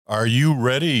Are you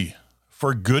ready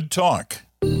for good talk?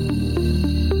 And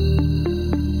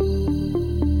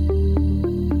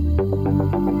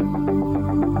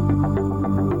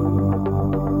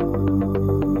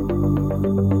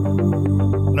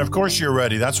of course you're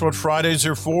ready. That's what Fridays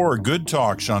are for. Good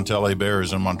talk. Chantal and Bruce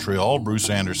is in Montreal. Bruce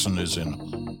Anderson is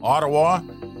in Ottawa.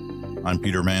 I'm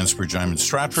Peter Mansbridge. I'm in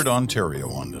Stratford, Ontario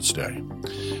on this day.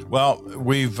 Well,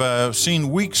 we've seen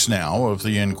weeks now of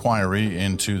the inquiry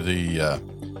into the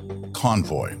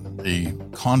Convoy, the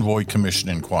Convoy Commission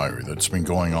inquiry that's been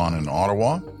going on in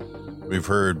Ottawa. We've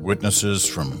heard witnesses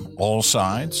from all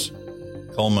sides,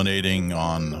 culminating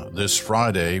on this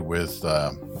Friday with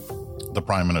the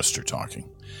Prime Minister talking.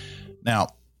 Now,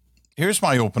 here's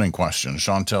my opening question.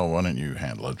 Chantal, why don't you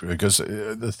handle it? Because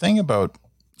the thing about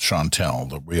Chantal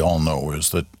that we all know is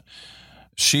that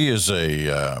she is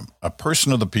a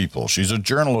person of the people. She's a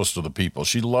journalist of the people.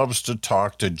 She loves to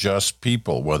talk to just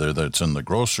people, whether that's in the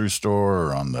grocery store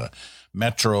or on the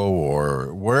metro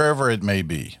or wherever it may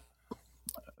be.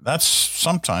 That's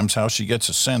sometimes how she gets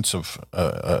a sense of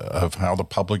how the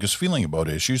public is feeling about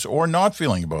issues or not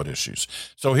feeling about issues.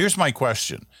 So here's my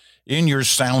question. In your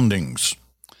soundings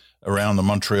around the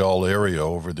Montreal area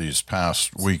over these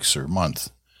past weeks or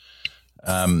month,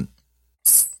 have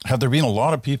there been a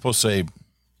lot of people say,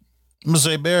 Ms.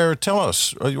 Hébert, tell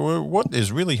us, what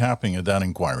is really happening at that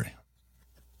inquiry?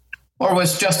 Or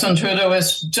was Justin Trudeau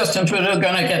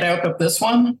going to get out of this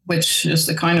one? Which is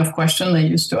the kind of question they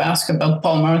used to ask about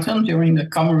Paul Martin during the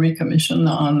Convoy Commission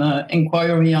on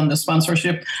inquiry on the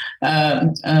sponsorship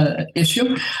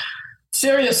issue.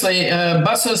 Seriously,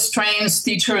 buses, trains,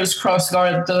 teachers, cross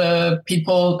guard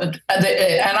people, and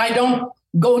I don't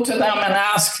go to them and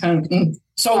ask,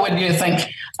 so what do you think?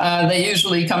 They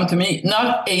usually come to me.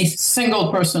 Not a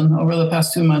single person over the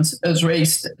past 2 months has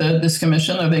raised this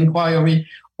commission of inquiry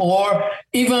or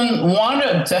even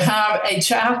wanted to have a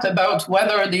chat about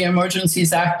whether the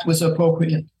Emergencies Act was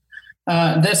appropriate.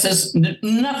 This is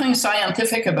nothing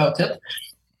scientific about it,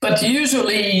 but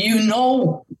usually you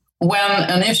know when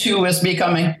an issue is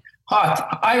becoming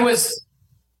hot.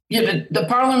 The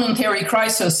parliamentary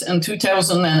crisis in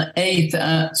 2008,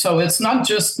 so it's not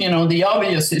just, the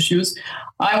obvious issues.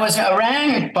 I was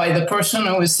harangued by the person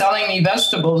who was selling me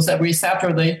vegetables every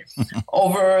Saturday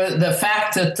over the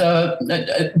fact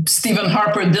that Stephen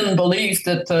Harper didn't believe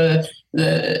that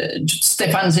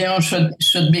Stéphane Dion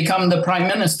should become the prime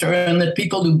minister and that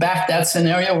people who backed that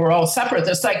scenario were all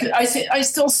separatists. I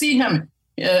still see him,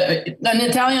 an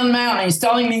Italian man, he's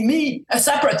telling me, a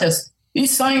separatist.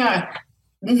 He's saying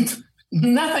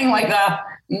nothing like that,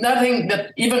 nothing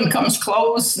that even comes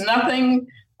close, nothing.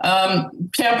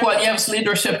 Pierre Poilievre's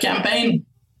leadership campaign,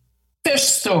 fish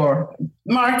store,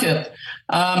 market.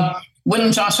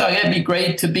 Wouldn't Jean Charest be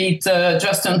great to beat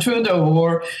Justin Trudeau?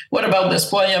 Or what about this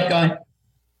Poilievre guy?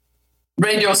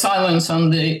 Radio silence on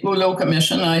the Hulot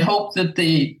Commission. I hope that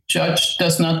the judge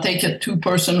does not take it too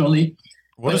personally.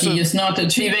 But he is not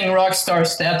achieving rock star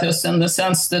status in the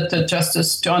sense that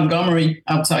Justice John Gomery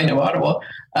outside of Ottawa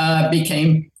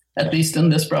became, at least in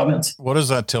this province. What does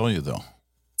that tell you, though?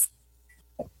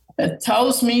 It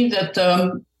tells me that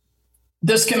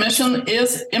this commission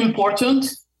is important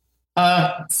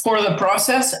for the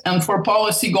process and for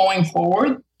policy going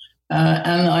forward.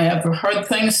 And I have heard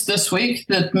things this week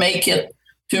that make it,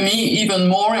 to me, even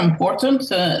more important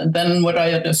than what I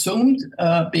had assumed,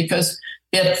 because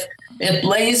it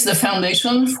lays the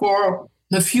foundation for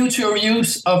the future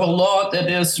use of a law that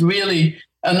is really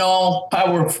an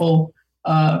all-powerful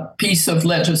piece of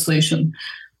legislation.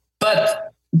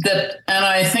 And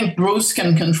I think Bruce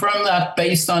can confirm that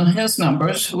based on his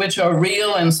numbers, which are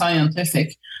real and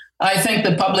scientific. I think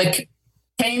the public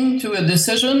came to a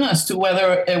decision as to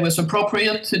whether it was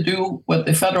appropriate to do what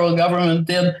the federal government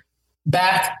did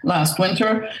back last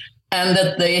winter, and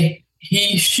that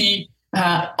she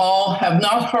all have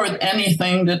not heard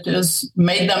anything that has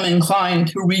made them inclined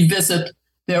to revisit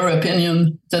their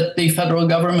opinion that the federal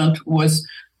government was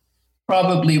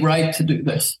probably right to do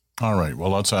this. All right. Well,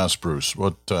 let's ask Bruce.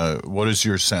 What is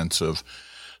your sense of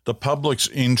the public's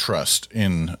interest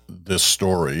in this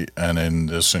story and in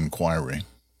this inquiry?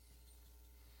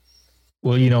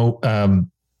 Well,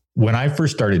 when I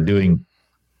first started doing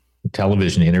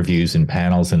television interviews and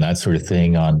panels and that sort of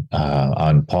thing on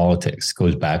politics,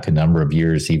 goes back a number of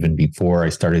years, even before I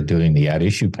started doing the At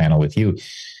Issue panel with you,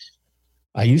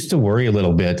 I used to worry a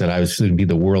little bit that I was going to be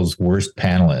the world's worst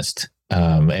panelist.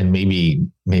 And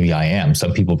maybe I am.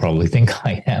 Some people probably think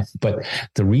I am. But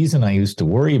the reason I used to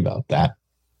worry about that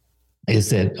is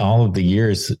that all of the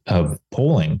years of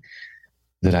polling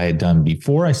that I had done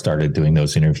before I started doing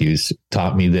those interviews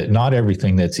taught me that not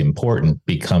everything that's important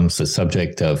becomes the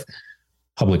subject of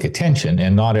public attention,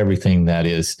 and not everything that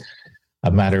is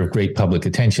a matter of great public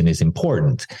attention is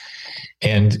important.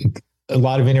 And a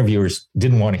lot of interviewers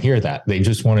didn't want to hear that. They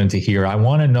just wanted to hear, I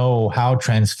want to know how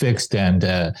transfixed and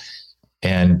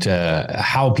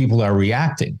how people are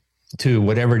reacting to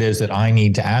whatever it is that I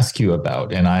need to ask you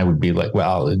about. And I would be like,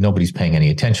 well, nobody's paying any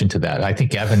attention to that. I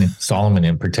think Evan Solomon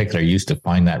in particular used to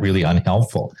find that really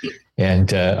unhelpful.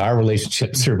 And our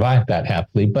relationship survived that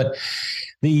happily. But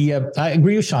I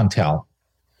agree with Chantal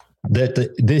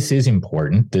that this is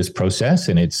important, this process,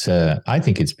 and it's I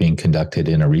think it's being conducted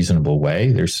in a reasonable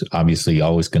way. There's obviously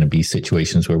always going to be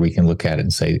situations where we can look at it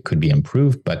and say it could be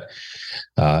improved, but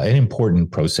an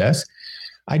important process.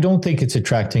 I don't think it's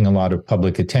attracting a lot of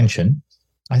public attention.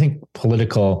 I think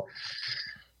political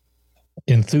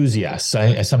enthusiasts,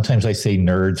 sometimes I say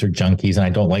nerds or junkies, and I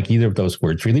don't like either of those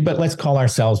words really, but let's call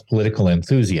ourselves political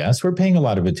enthusiasts. We're paying a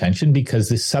lot of attention because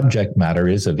this subject matter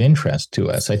is of interest to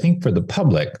us. I think for the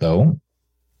public, though,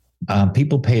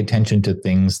 people pay attention to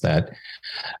things that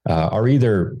are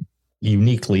either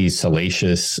uniquely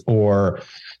salacious or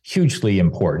hugely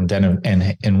important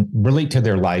and relate to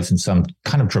their lives in some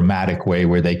kind of dramatic way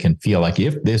where they can feel like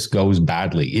if this goes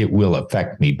badly, it will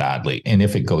affect me badly. And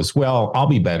if it goes well, I'll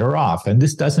be better off. And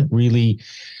this doesn't really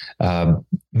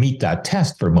meet that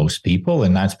test for most people.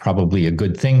 And that's probably a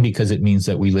good thing because it means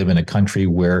that we live in a country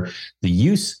where the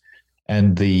use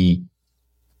and the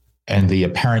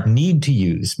apparent need to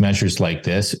use measures like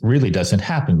this really doesn't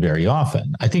happen very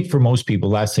often. I think for most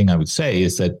people, last thing I would say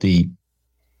is that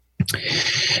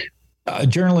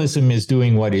journalism is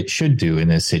doing what it should do in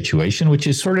this situation, which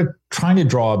is sort of trying to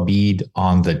draw a bead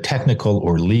on the technical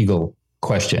or legal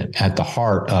question at the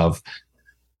heart of,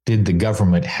 did the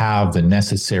government have the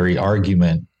necessary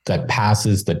argument that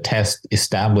passes the test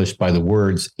established by the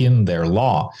words in their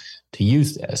law to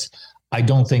use this? I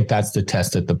don't think that's the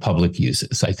test that the public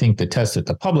uses. I think the test that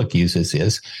the public uses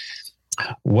is,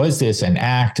 was this an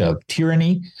act of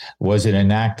tyranny? Was it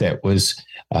an act that was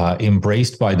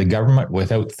embraced by the government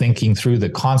without thinking through the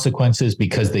consequences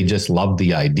because they just loved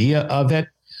the idea of it?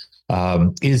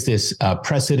 Is this a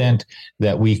precedent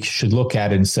that we should look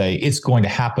at and say it's going to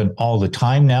happen all the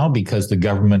time now because the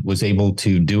government was able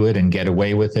to do it and get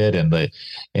away with it, and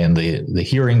the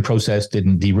hearing process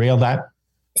didn't derail that?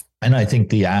 And I think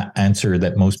the answer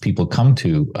that most people come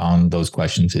to on those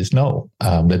questions is no,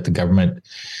 that the government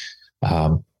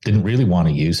didn't really want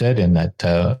to use it, and that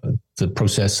the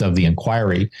process of the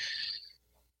inquiry,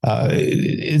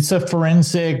 it's a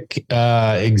forensic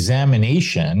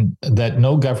examination that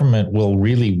no government will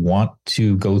really want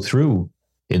to go through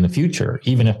in the future,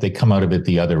 even if they come out of it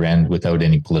the other end without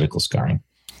any political scarring.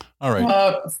 All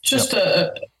right. Just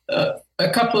a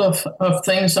couple of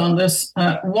things on this.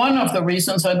 One of the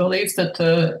reasons I believe that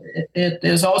it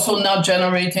is also not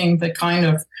generating the kind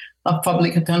of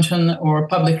public attention or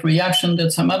public reaction that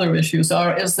some other issues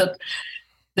are is that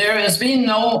there has been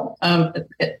no,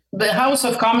 the House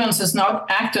of Commons has not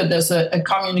acted as a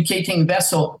communicating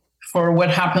vessel for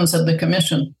what happens at the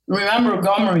Commission. Remember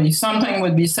Gomery, something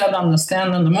would be said on the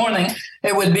stand in the morning.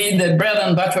 It would be the bread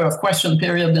and butter of question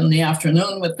period in the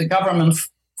afternoon with the government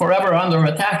forever under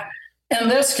attack. In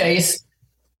this case,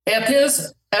 it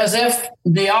is as if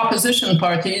the opposition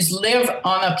parties live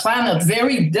on a planet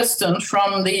very distant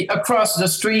from the across the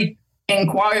street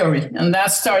inquiry. And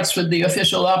that starts with the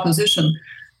official opposition.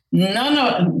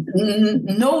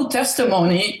 No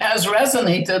testimony has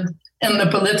resonated in the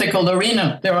political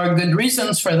arena. There are good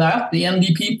reasons for that. The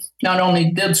NDP not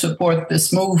only did support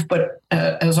this move, but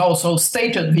has also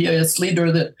stated via its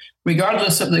leader that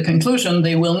regardless of the conclusion,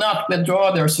 they will not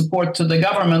withdraw their support to the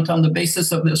government on the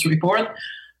basis of this report.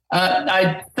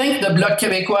 I think the Bloc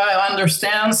Québécois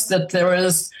understands that there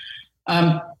is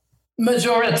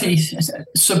majority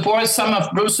support. Some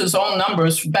of Bruce's own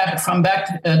numbers back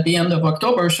at the end of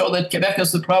October show that Quebec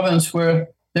is the province where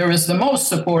there is the most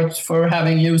support for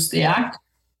having used the Act,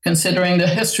 considering the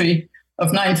history of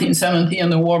 1970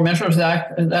 and the War Measures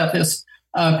Act. That is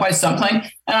quite something.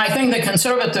 And I think the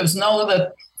Conservatives know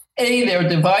that A, they're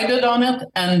divided on it,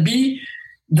 and B,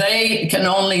 they can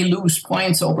only lose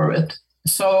points over it.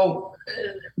 So,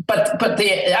 but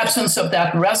the absence of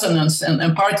that resonance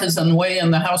and partisan way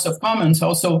in the House of Commons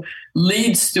also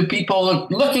leads to people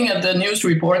looking at the news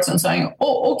reports and saying,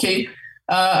 oh, okay,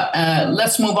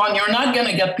 let's move on. You're not going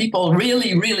to get people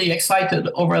really, really excited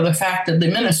over the fact that the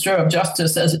Minister of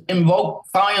Justice has invoked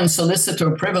fine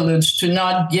solicitor privilege to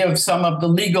not give some of the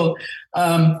legal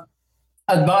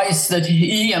advice that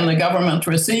he and the government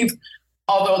received.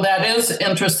 although that is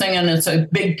interesting and it's a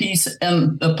big piece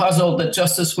in the puzzle that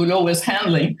Justice Rouleau is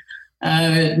handling,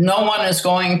 no one is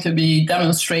going to be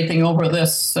demonstrating over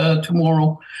this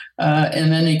tomorrow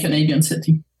in any Canadian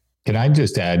city. Can I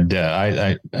just add,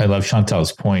 I love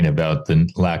Chantal's point about the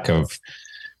lack of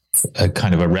a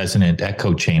kind of a resonant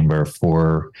echo chamber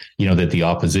for, that the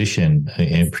opposition,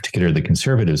 in particular the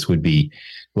Conservatives, would be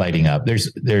lighting up.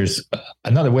 There's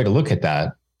another way to look at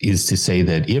that, is to say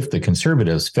that if the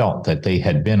Conservatives felt that they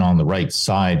had been on the right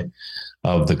side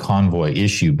of the Convoy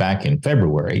issue back in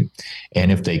February,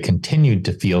 and if they continued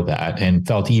to feel that and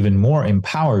felt even more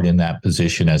empowered in that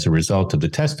position as a result of the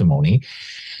testimony,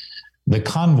 the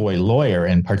Convoy lawyer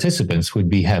and participants would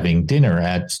be having dinner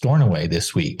at Stornoway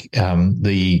this week.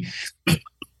 The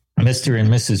Mr. and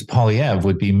Mrs. Poilievre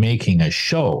would be making a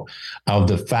show of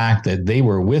the fact that they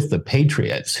were with the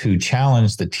patriots who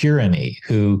challenged the tyranny,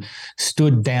 who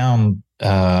stood down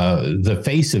the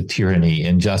face of tyranny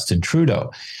in Justin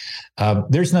Trudeau.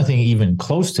 There's nothing even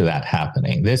close to that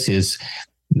happening.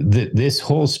 This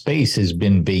whole space has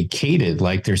been vacated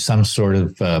like there's some sort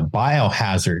of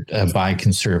biohazard by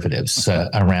Conservatives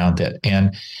around it.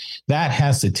 And that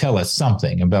has to tell us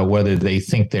something about whether they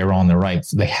think they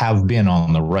have been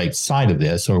on the right side of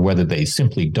this, or whether they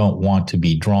simply don't want to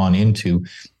be drawn into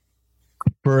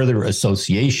further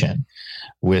association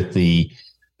with the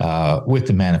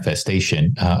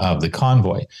manifestation of the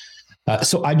Convoy.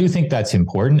 So I do think that's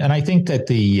important. And I think that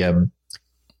the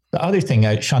other thing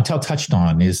Chantal touched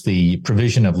on is the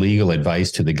provision of legal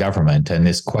advice to the government. And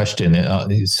this question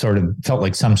sort of felt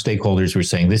like some stakeholders were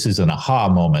saying this is an aha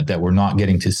moment, that we're not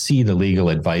getting to see the legal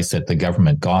advice that the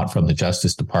government got from the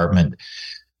Justice Department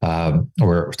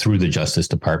or through the Justice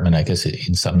Department, I guess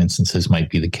in some instances might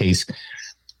be the case.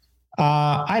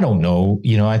 I don't know.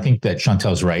 I think that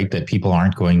Chantal's right, that people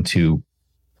aren't going to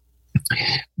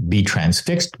be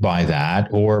transfixed by that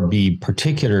or be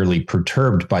particularly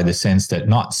perturbed by the sense that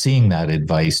not seeing that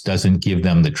advice doesn't give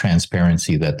them the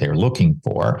transparency that they're looking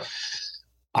for.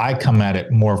 I come at it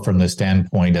more from the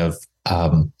standpoint of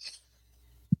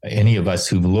any of us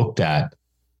who've looked at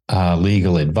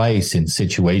legal advice in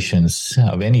situations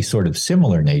of any sort of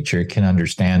similar nature can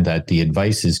understand that the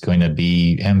advice is going to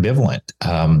be ambivalent.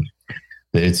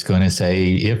 That it's going to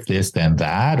say, if this, then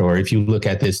that, or if you look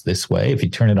at this way, if you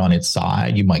turn it on its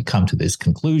side, you might come to this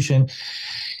conclusion.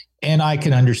 And I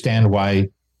can understand why,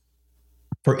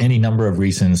 for any number of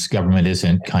reasons, government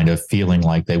isn't kind of feeling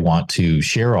like they want to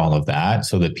share all of that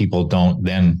so that people don't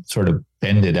then sort of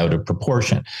bend it out of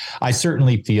proportion. I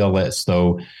certainly feel as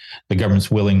though the government's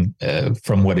willing,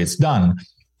 from what it's done,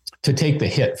 to take the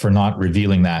hit for not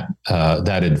revealing that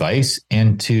advice,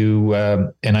 and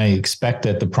I expect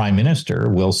that the Prime Minister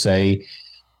will say,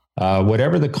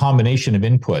 whatever the combination of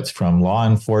inputs from law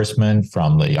enforcement,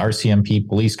 from the RCMP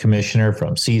Police Commissioner,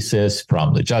 from CSIS,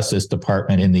 from the Justice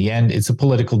Department, in the end, it's a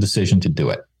political decision to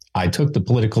do it. I took the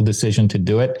political decision to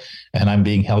do it, and I'm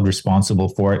being held responsible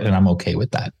for it, and I'm okay with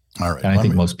that. All right, and I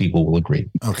think most people will agree.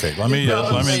 Okay,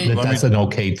 that's an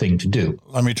okay thing to do.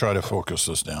 Let me try to focus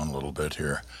this down a little bit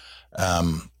here.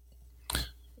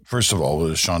 First of all,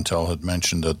 as Chantal had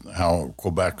mentioned, that how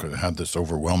Quebec had this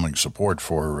overwhelming support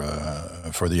for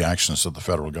the actions that the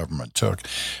federal government took.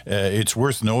 It's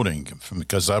worth noting,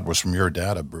 because that was from your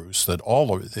data, Bruce, that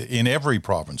in every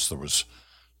province there was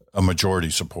a majority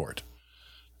support,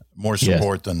 more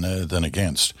support than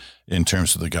against in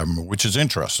terms of the government, which is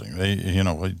interesting.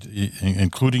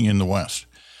 Including in the West.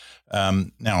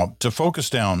 Now, to focus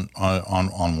down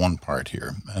on one part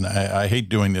here, and I hate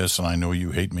doing this, and I know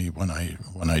you hate me when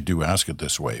I do ask it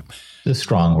this way. It's a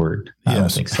strong word. I don't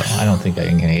think so. I don't think I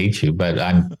can hate you, but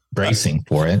I'm bracing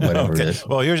for it, whatever it is.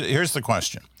 Well, here's the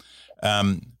question.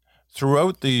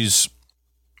 Throughout this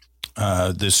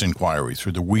inquiry,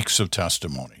 through the weeks of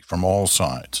testimony from all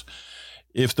sides,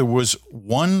 if there was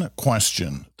one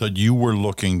question that you were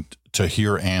looking to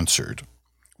hear answered,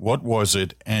 what was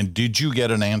it, and did you get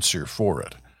an answer for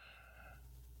it?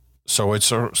 So it's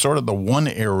sort of the one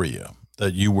area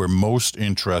that you were most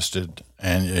interested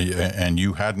and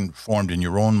you hadn't formed in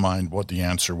your own mind what the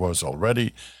answer was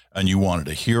already, and you wanted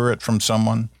to hear it from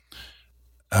someone.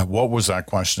 What was that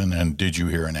question, and did you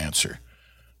hear an answer?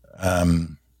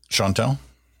 Chantal?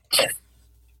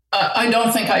 I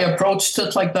don't think I approached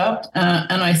it like that.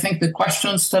 And I think the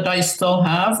questions that I still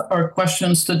have are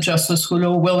questions that Justice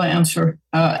Rouleau will answer.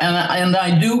 And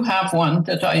I do have one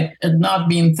that I had not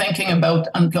been thinking about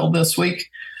until this week,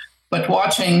 but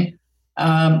watching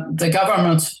the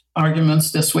government's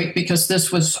arguments this week, because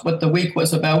this was what the week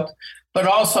was about, but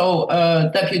also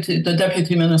the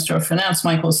Deputy Minister of Finance,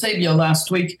 Michael Sabia,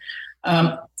 last week.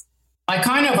 I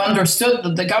kind of understood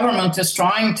that the government is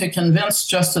trying to convince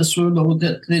Justice Trudeau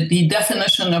that the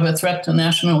definition of a threat to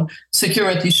national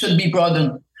security should be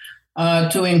broadened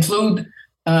to include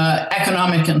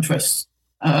economic interests.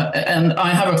 And I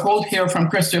have a quote here from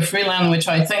Chrystia Freeland, which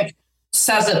I think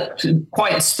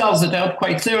spells it out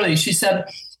quite clearly. She said,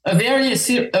 a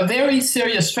very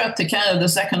serious threat to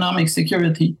Canada's economic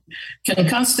security can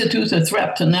constitute a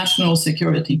threat to national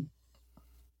security.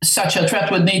 Such a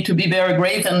threat would need to be very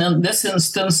grave, and in this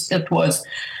instance, it was.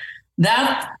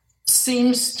 That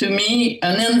seems to me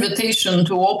an invitation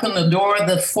to open a door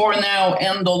that for now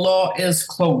in the law is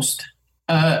closed.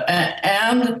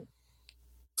 And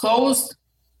closed,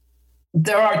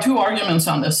 there are two arguments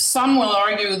on this. Some will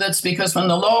argue that's because when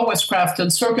the law was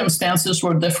crafted, circumstances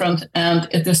were different, and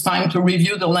it is time to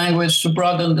review the language to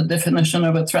broaden the definition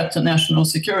of a threat to national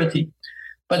security.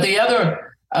 But the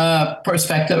other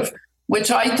perspective, which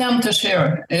I tend to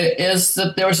share, is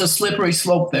that there's a slippery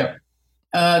slope there,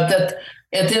 that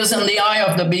it is in the eye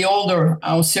of the beholder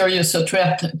how serious a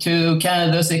threat to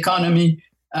Canada's economy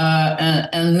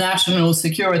and national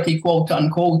security, quote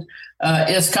unquote,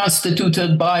 is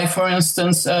constituted by, for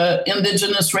instance,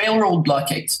 Indigenous railroad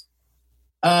blockades,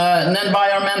 an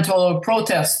environmental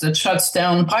protest that shuts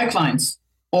down pipelines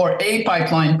or a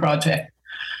pipeline project.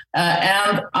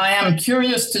 And I am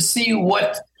curious to see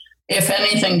what, if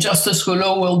anything, Justice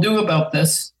Rouleau will do about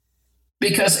this,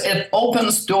 because it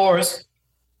opens doors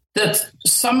that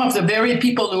some of the very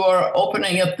people who are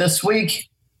opening it this week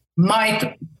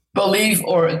might believe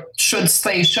or should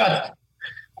stay shut.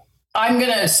 I'm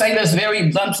going to say this very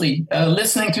bluntly.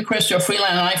 Listening to Chrystia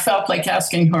Freeland, I felt like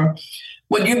asking her,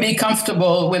 would you be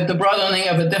comfortable with the broadening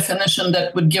of a definition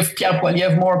that would give Pierre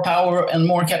Poilievre more power and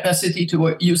more capacity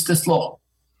to use this law?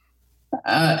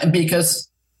 Because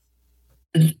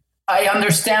I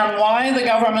understand why the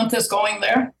government is going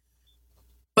there,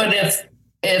 but it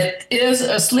is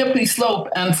a slippery slope.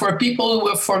 And for people who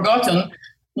have forgotten,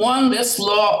 one, this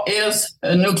law is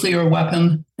a nuclear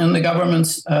weapon in the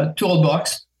government's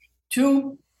toolbox.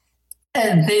 Two,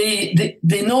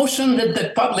 the notion that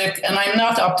the public, and I'm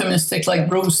not optimistic like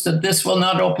Bruce, that this will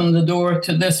not open the door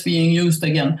to this being used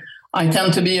again. I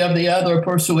tend to be of the other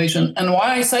persuasion. And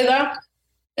why I say that?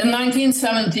 In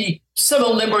 1970,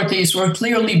 civil liberties were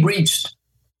clearly breached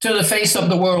to the face of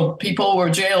the world. People were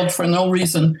jailed for no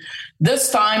reason. This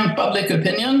time, public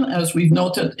opinion, as we've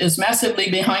noted, is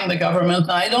massively behind the government.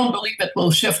 I don't believe it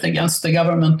will shift against the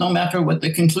government, no matter what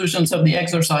the conclusions of the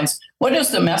exercise. What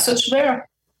is the message there?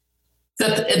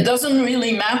 That it doesn't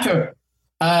really matter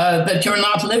that you're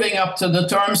not living up to the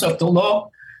terms of the law,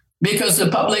 because the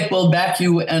public will back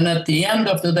you. And at the end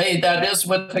of the day, that is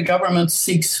what the government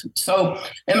seeks. So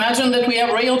imagine that we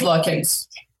have rail blockades,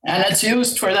 and it's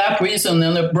used for that reason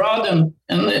in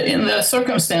the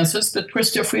circumstances that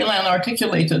Chrystia Freeland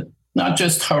articulated, not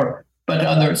just her, but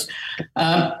others.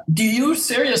 Do you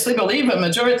seriously believe a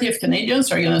majority of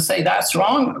Canadians are going to say that's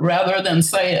wrong rather than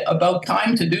say about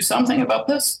time to do something about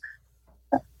this?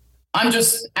 I'm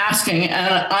just asking,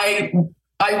 and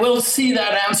I will see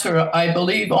that answer, I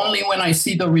believe, only when I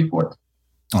see the report.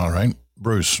 All right.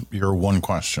 Bruce, your one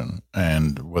question,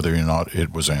 and whether or not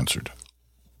it was answered.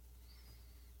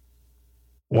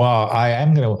 Well, I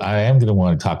am going to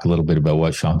want to talk a little bit about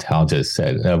what Chantal just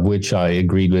said, of which I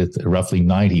agreed with roughly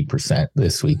 90%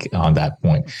 this week on that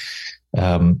point.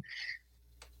 I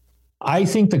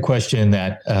think the question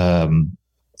that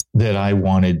I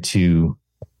wanted to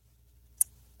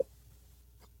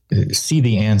see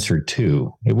the answer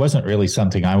to, it wasn't really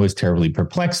something I was terribly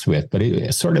perplexed with, but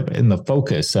it sort of in the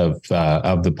focus of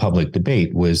the public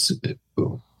debate was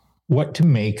what to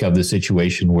make of the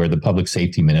situation where the public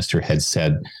safety minister had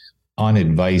said, on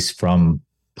advice from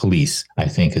police, I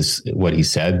think is what he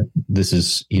said, this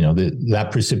is, that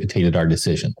precipitated our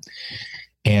decision.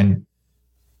 And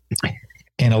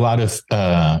a lot of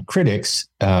critics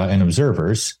and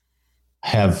observers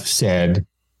have said,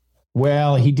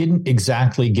 well, he didn't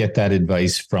exactly get that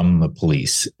advice from the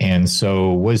police. And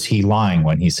so was he lying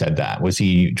when he said that? Was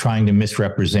he trying to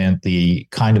misrepresent the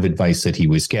kind of advice that he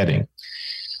was getting?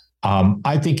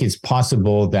 I think it's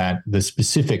possible that the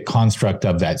specific construct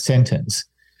of that sentence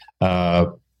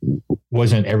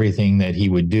wasn't everything that he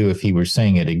would do if he were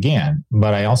saying it again.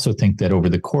 But I also think that over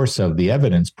the course of the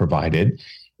evidence provided, it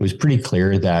was pretty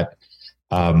clear that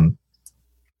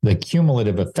the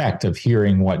cumulative effect of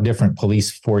hearing what different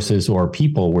police forces or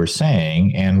people were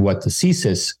saying and what the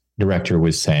CSIS director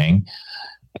was saying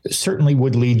certainly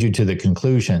would lead you to the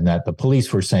conclusion that the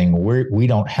police were saying, we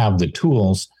don't have the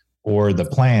tools or the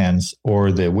plans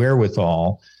or the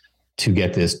wherewithal to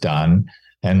get this done.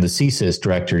 And the CSIS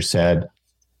director said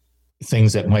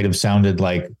things that might have sounded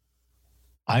like,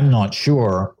 I'm not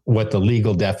sure what the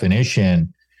legal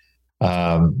definition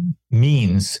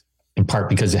means, in part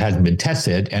because it hasn't been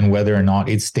tested, and whether or not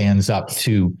it stands up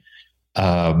to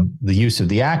the use of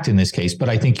the act in this case, but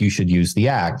I think you should use the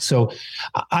act. So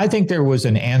I think there was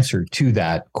an answer to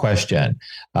that question.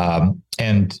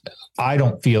 And I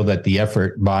don't feel that the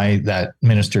effort by that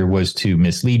minister was to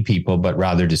mislead people, but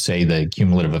rather to say the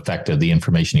cumulative effect of the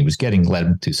information he was getting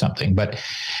led to something. But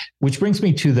which brings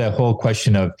me to the whole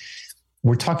question of,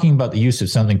 we're talking about the use of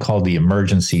something called the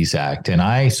Emergencies Act. And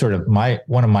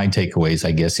one of my takeaways,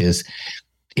 I guess, is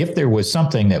if there was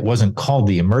something that wasn't called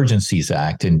the Emergencies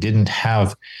Act and didn't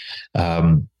have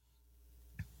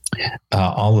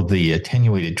all of the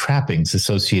attenuated trappings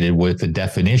associated with the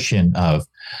definition of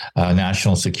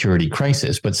national security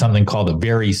crisis, but something called a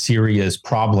very serious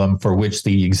problem for which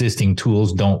the existing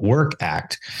tools don't work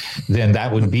act, then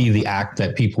that would be the act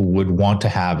that people would want to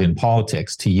have in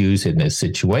politics to use in this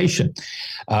situation.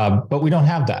 But we don't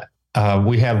have that.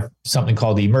 We have something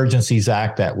called the Emergencies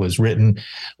Act that was written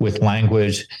with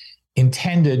language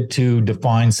intended to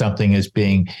define something as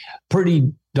being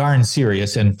pretty darn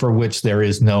serious and for which there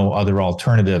is no other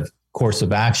alternative course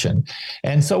of action.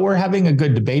 And so we're having a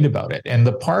good debate about it. And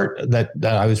the part that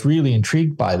I was really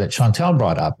intrigued by that Chantal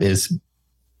brought up is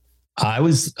I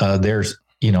was there,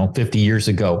 50 years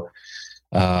ago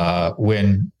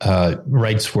when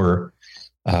rights were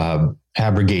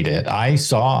abrogated. I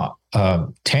saw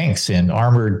tanks and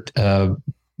armored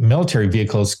military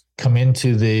vehicles come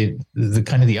into the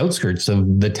kind of the outskirts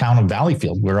of the town of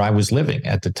Valleyfield where I was living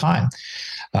at the time.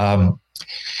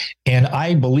 And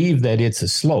I believe that it's a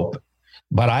slope,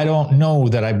 but I don't know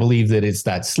that I believe that it's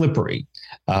that slippery.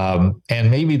 And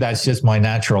maybe that's just my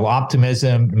natural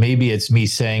optimism. Maybe it's me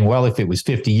saying, well, if it was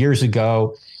 50 years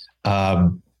ago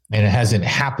and it hasn't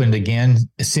happened again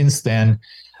since then,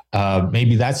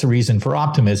 maybe that's a reason for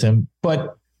optimism.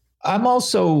 But I'm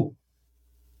also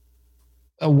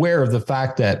aware of the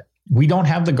fact that we don't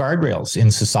have the guardrails in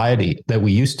society that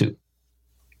we used to.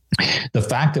 The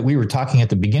fact that we were talking at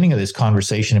the beginning of this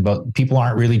conversation about people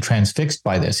aren't really transfixed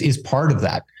by this is part of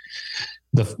that.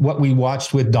 What we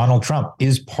watched with Donald Trump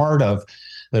is part of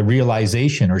the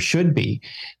realization, or should be,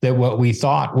 that what we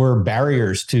thought were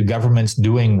barriers to governments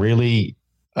doing really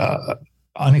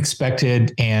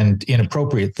unexpected and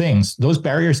inappropriate things, those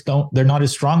barriers they're not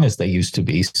as strong as they used to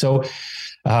be. So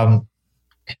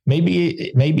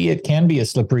maybe it can be a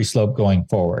slippery slope going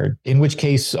forward, in which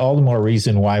case all the more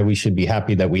reason why we should be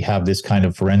happy that we have this kind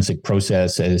of forensic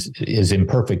process. As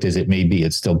imperfect as it may be,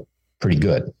 it's still pretty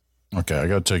good. Okay, I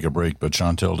got to take a break, but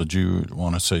Chantal, did you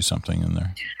want to say something in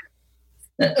there?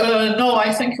 No,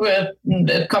 I think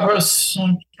it covers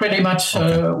pretty much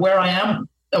where I am.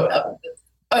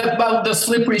 About the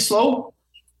slippery slope,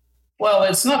 well,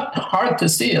 it's not hard to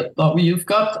see it, though. You've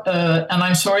got, and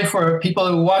I'm sorry for people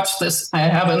who watch this, I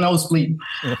have a nosebleed,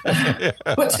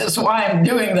 which is why I'm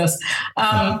doing this.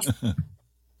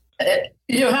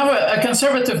 You have a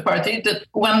Conservative Party that,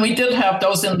 when we did have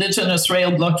those Indigenous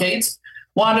rail blockades,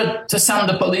 wanted to send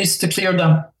the police to clear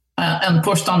them and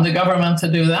pushed on the government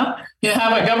to do that. You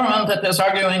have a government that is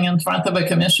arguing in front of a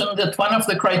commission that one of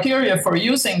the criteria for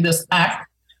using this act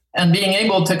and being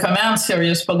able to command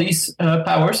serious police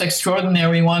powers,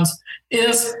 extraordinary ones,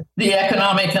 is the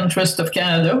economic interest of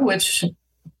Canada, which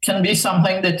can be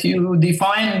something that you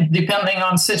define depending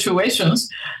on situations.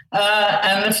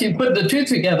 And if you put the two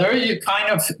together, you kind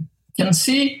of can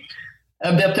see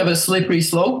a bit of a slippery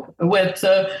slope with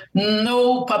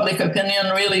no public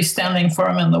opinion really standing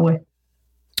firm in the way.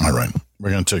 All right.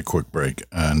 We're going to take a quick break,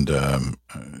 and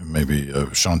maybe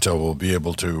Chantal will be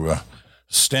able to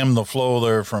stem the flow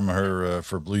there from her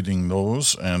for bleeding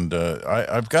nose. And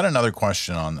I've got another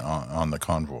question on the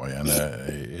convoy, and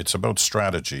it's about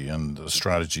strategy and the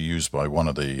strategy used by one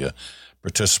of the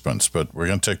participants. But we're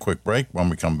going to take a quick break. When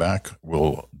we come back,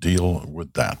 we'll deal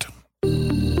with that.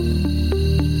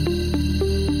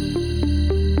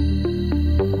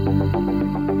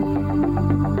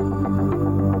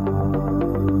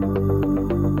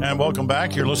 And welcome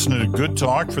back. You're listening to Good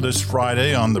Talk for this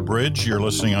Friday on The Bridge. You're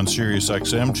listening on Sirius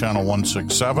XM, channel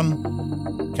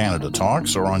 167, Canada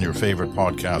Talks, or on your favorite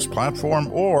podcast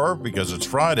platform. Or, because it's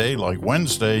Friday, like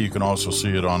Wednesday, you can also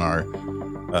see it on our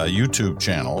YouTube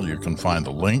channel. You can find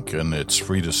the link, and it's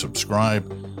free to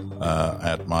subscribe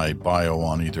at my bio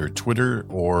on either Twitter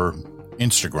or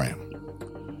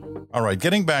Instagram. All right,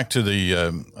 getting back to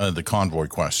the convoy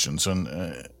questions,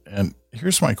 and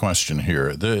here's my question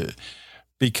here.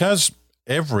 Because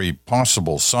every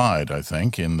possible side, I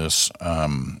think, in this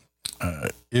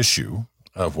issue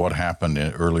of what happened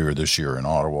earlier this year in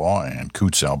Ottawa and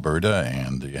Coutts, Alberta,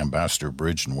 and the Ambassador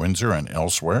Bridge in Windsor and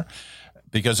elsewhere,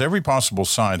 because every possible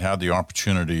side had the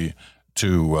opportunity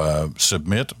to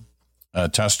submit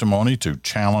testimony to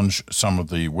challenge some of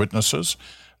the witnesses.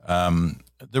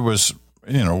 There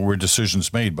were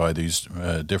decisions made by these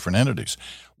different entities.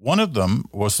 One of them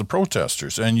was the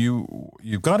protesters, and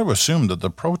you've got to assume that the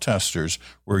protesters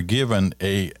were given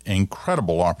a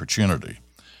incredible opportunity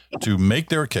to make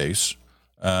their case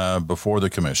before the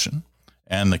commission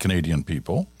and the Canadian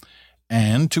people,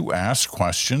 and to ask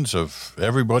questions of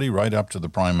everybody right up to the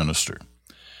Prime Minister.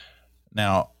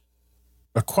 Now,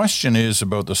 a question is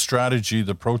about the strategy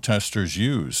the protesters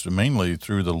used, mainly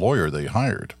through the lawyer they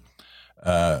hired,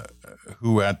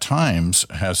 who at times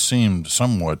has seemed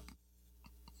somewhat,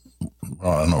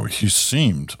 he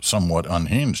seemed somewhat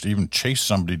unhinged. He even chased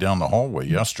somebody down the hallway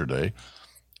yesterday,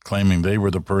 claiming they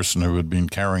were the person who had been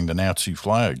carrying the Nazi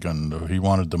flag, and he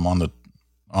wanted them in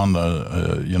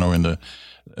the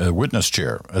witness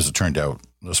chair. As it turned out,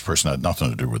 this person had nothing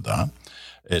to do with that.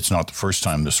 It's not the first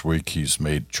time this week he's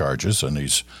made charges, and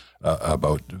he's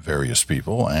about various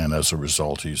people, and as a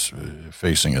result, he's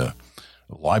facing a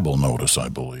libel notice, I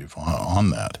believe,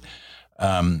 on that.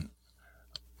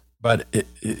 But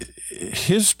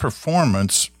his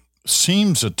performance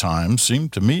seemed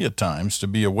to me at times to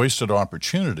be a wasted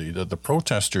opportunity that the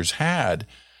protesters had.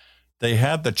 They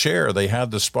had the chair, they had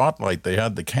the spotlight, they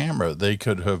had the camera. They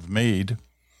could have made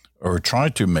or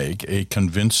tried to make a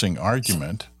convincing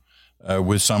argument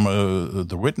with some of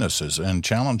the witnesses and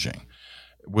challenging.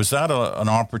 Was that an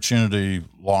opportunity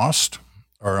lost,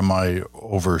 or am I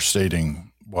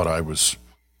overstating what I was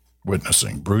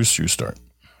witnessing? Bruce, you start.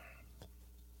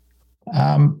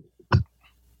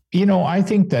 I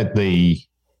think that the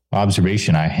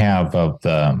observation I have of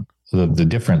the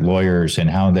different lawyers and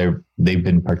how they've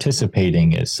been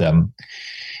participating is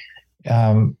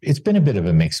it's been a bit of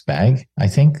a mixed bag. I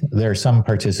think there are some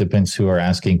participants who are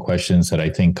asking questions that I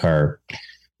think are,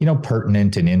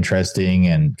 pertinent and interesting,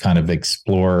 and kind of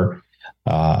explore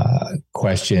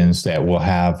questions that will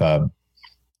have a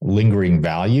lingering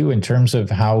value in terms of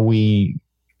how we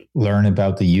learn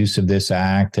about the use of this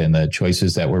act and the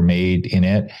choices that were made in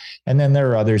it. And then there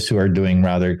are others who are doing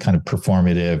rather kind of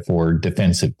performative or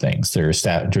defensive things. They're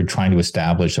trying to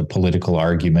establish a political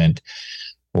argument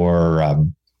or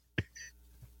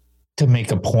to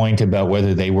make a point about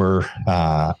whether they were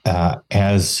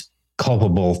as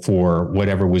culpable for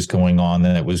whatever was going on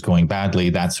and it was going badly,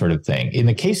 that sort of thing. In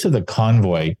the case of the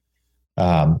convoy,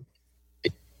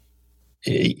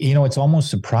 it's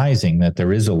almost surprising that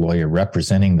there is a lawyer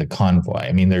representing the convoy.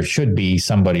 I mean, there should be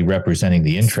somebody representing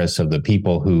the interests of the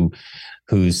people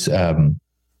whose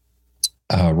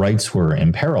rights were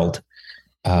imperiled.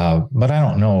 But I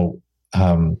don't know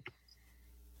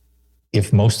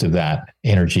if most of that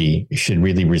energy should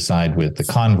really reside with the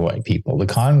convoy people. The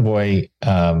convoy,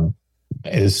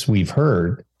 as we've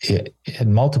heard, it had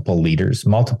multiple leaders,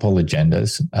 multiple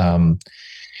agendas.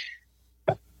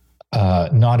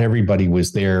 Not everybody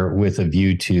was there with a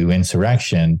view to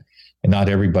insurrection, and not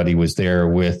everybody was there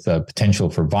with potential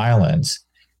for violence.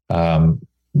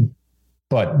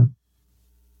 But,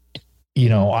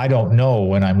 I don't know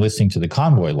when I'm listening to the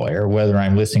convoy lawyer, whether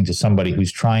I'm listening to somebody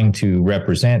who's trying to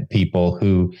represent people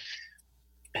who,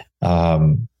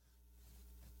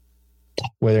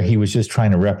 whether he was just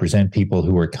trying to represent people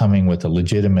who were coming with a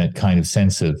legitimate kind of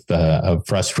sense of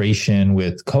frustration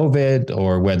with COVID,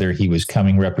 or whether he was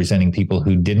coming representing people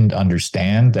who didn't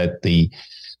understand that the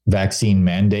vaccine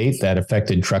mandate that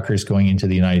affected truckers going into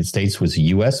the United States was a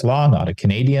U.S. law, not a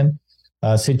Canadian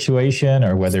situation,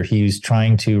 or whether he's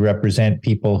trying to represent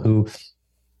people who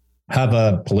have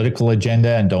a political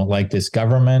agenda and don't like this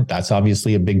government. That's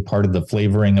obviously a big part of the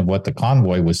flavoring of what the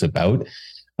convoy was about.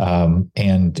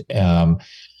 And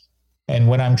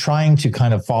when I'm trying to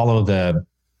kind of follow the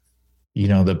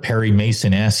Perry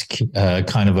Mason-esque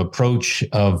kind of approach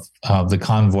of the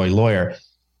convoy lawyer,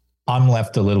 I'm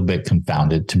left a little bit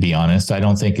confounded, to be honest. I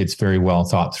don't think it's very well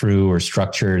thought through or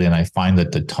structured, and I find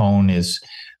that the tone is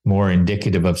more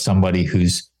indicative of somebody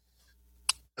who's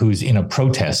in a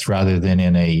protest rather than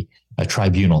in a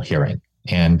tribunal hearing.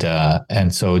 And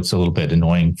so it's a little bit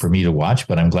annoying for me to watch,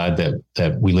 but I'm glad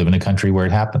that we live in a country where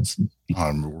it happens.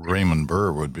 Raymond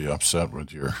Burr would be upset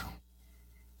with your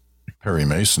Perry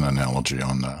Mason analogy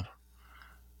on that,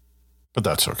 but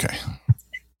that's okay.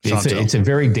 It's a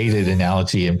very dated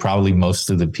analogy, and probably most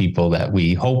of the people that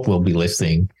we hope will be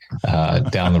listening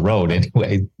down the road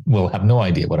anyway will have no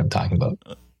idea what I'm talking about.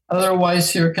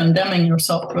 Otherwise, you're condemning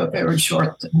yourself to a very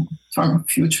short-term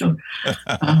future.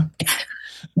 A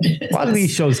lot of these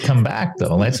shows come back,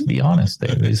 though. Let's be honest.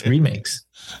 There's remakes.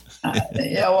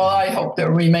 Yeah, well, I hope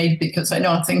they're remade because I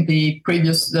don't think the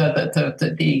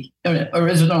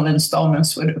original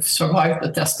installments would have survived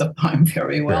the test of time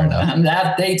very well. And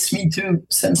that dates me too,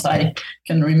 since I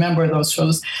can remember those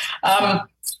shows.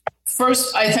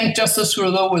 First, I think Justice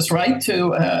Trudeau was right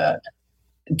to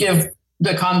give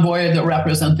the Convoy the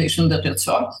representation that it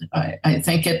sought. I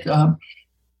think the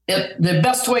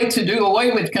best way to do away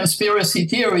with conspiracy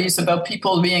theories about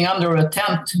people being under a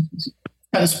tent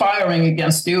conspiring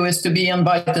against you is to be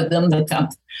invited in the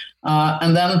tent.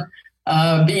 And then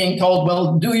being told,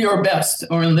 well, do your best,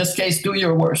 or in this case, do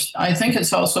your worst. I think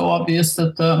it's also obvious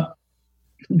that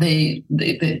the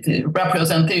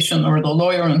representation or the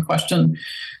lawyer in question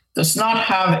does not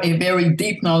have a very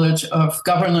deep knowledge of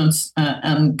governance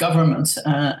and governments,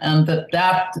 and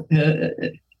that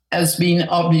has been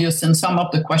obvious in some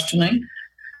of the questioning.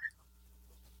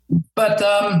 But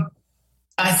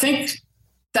I think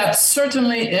that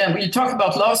certainly, when you talk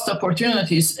about lost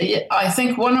opportunities, I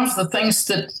think one of the things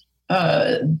that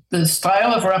the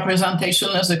style of representation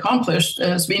has accomplished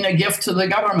has been a gift to the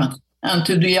government and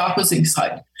to the opposing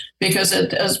side, because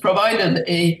it has provided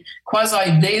a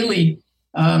quasi-daily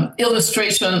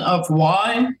illustration of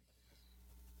why,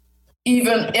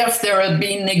 even if there had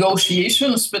been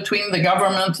negotiations between the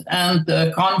government and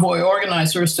the Convoy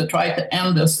organizers to try to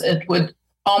end this, it would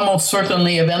almost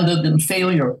certainly have ended in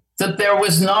failure. That there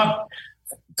was not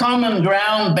common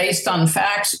ground based on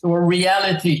facts or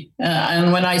reality.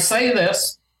 And when I say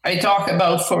this, I talk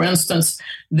about, for instance,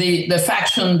 the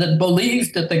faction that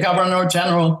believed that the Governor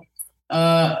General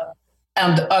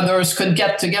and others could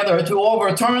get together to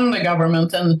overturn the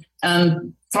government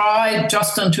and try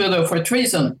Justin Trudeau for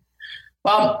treason.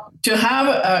 Well, to have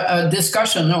a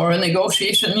discussion or a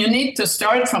negotiation, you need to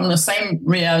start from the same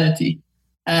reality.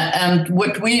 And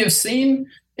what we have seen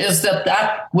is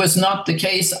that was not the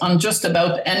case on just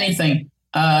about anything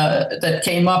that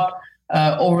came up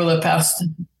over the past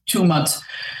 2 months,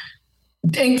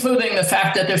 including the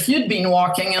fact that if you'd been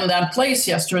walking in that place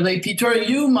yesterday, Peter,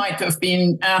 you might have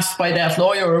been asked by that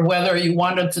lawyer whether you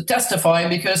wanted to testify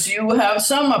because you have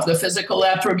some of the physical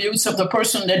attributes of the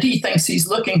person that he thinks he's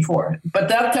looking for. But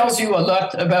that tells you a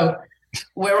lot about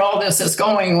where all this is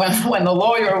going when the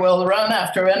lawyer will run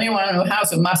after anyone who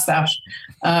has a mustache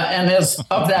and is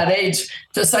of that age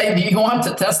to say, do you want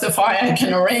to testify? I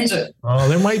can arrange it. Oh,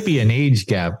 there might be an age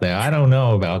gap there. I don't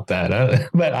know about that,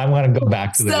 but I want to go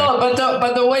back to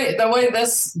the way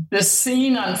this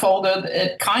scene unfolded,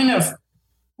 it kind of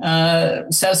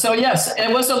says, so yes,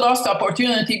 it was a lost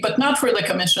opportunity, but not for the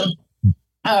commission,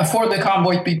 for the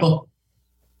Convoy people.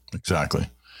 Exactly.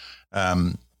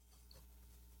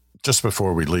 Just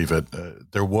before we leave it,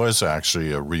 there was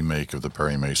actually a remake of the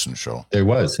Perry Mason show. There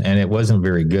was, and it wasn't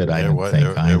very good. I don't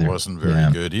think it wasn't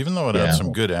very good, even though it had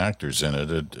some good actors in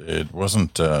it. It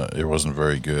wasn't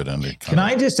very good. And can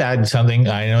I just add something?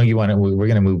 I know you want to. We're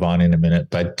going to move on in a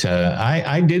minute, but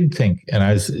I did think,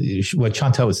 and what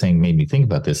Chantal was saying made me think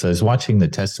about this. I was watching the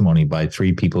testimony by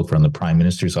 3 people from the Prime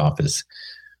Minister's office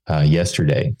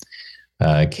yesterday.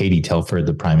 Katie Telford,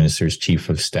 the Prime Minister's Chief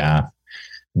of Staff,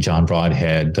 John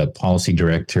Broadhead, the policy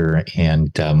director,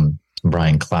 and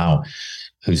Brian Clow,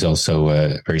 who's also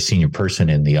a very senior person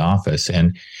in the office.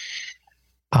 And,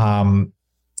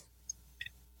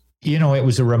 it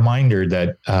was a reminder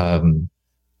that,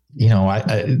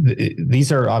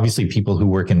 these are obviously people who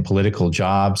work in political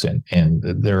jobs, and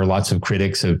there are lots of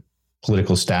critics of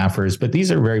political staffers, but these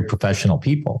are very professional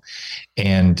people.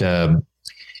 And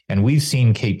we've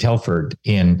seen Kate Telford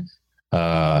in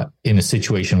a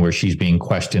situation where she's being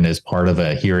questioned as part of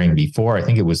a hearing before. I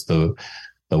think it was the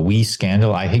WE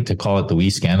scandal. I hate to call it the WE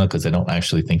scandal because I don't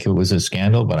actually think it was a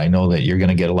scandal, but I know that you're going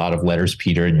to get a lot of letters,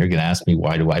 Peter, and you're going to ask me,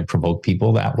 why do I provoke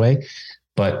people that way?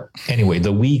 But anyway,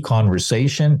 the WE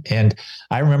conversation. And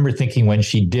I remember thinking when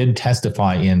she did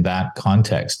testify in that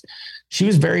context, she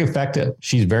was very effective.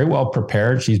 She's very well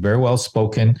prepared. She's very well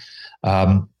spoken.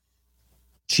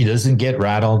 She doesn't get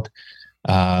rattled.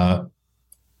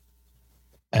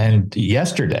 And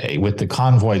yesterday with the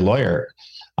Convoy lawyer,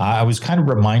 I was kind of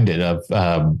reminded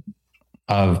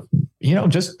of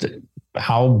just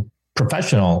how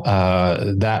professional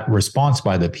that response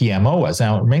by the PMO was.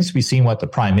 Now, it remains to be seen what the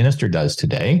Prime Minister does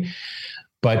today.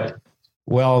 But,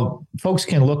 well, folks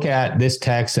can look at this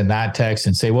text and that text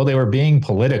and say, well, they were being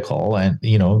political. And,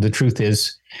 the truth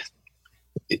is,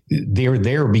 they're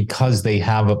there because they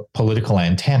have a political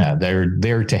antenna. They're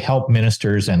there to help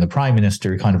ministers and the Prime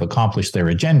Minister kind of accomplish their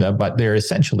agenda, but they're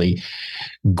essentially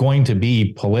going to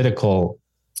be political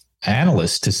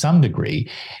analysts to some degree.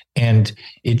 And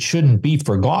it shouldn't be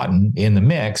forgotten in the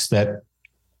mix that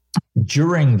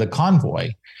during the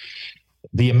convoy,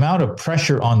 the amount of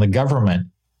pressure on the government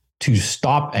to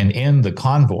stop and end the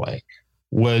convoy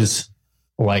was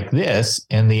like this,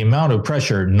 and the amount of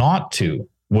pressure not to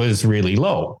was really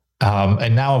low.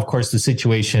 And now, of course, the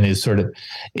situation is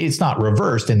it's not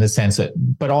reversed in the sense that,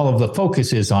 but all of the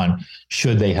focus is on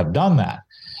should they have done that?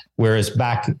 Whereas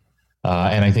back,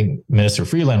 and I think Minister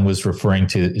Freeland was referring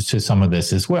to some of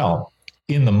this as well,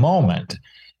 in the moment,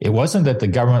 it wasn't that the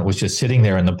government was just sitting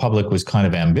there and the public was kind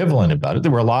of ambivalent about it.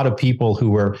 There were a lot of people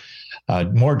who were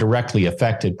more directly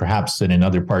affected, perhaps, than in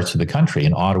other parts of the country,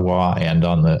 in Ottawa and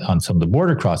on some of the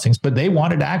border crossings, but they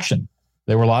wanted action.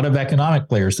 There were a lot of economic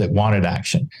players that wanted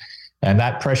action, and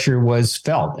that pressure was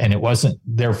felt. And it wasn't,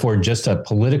 therefore, just a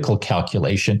political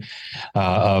calculation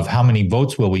of how many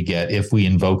votes will we get if we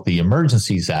invoke the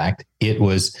Emergencies Act. It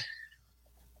was,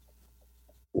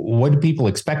 what do people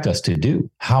expect us to do?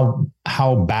 How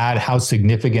bad, how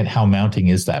significant, how mounting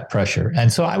is that pressure?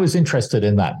 And so I was interested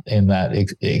in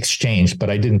that exchange,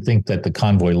 but I didn't think that the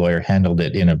convoy lawyer handled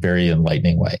it in a very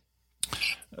enlightening way.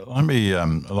 Let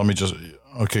me just.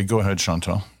 Okay, go ahead,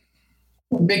 Chantal.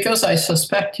 Because I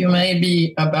suspect you may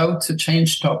be about to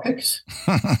change topics.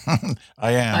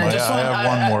 I am. I have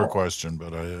one more question,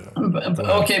 but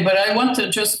okay, but I want to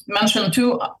just mention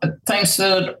two things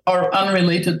that are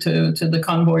unrelated to the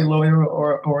convoy lawyer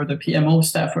or the PMO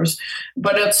staffers,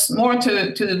 but it's more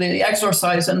to the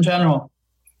exercise in general.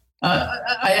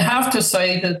 I have to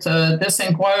say that this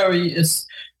inquiry has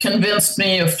convinced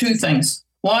me of two things.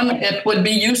 One, it would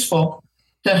be useful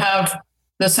to have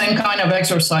the same kind of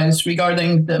exercise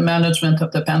regarding the management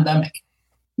of the pandemic,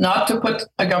 not to put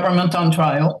a government on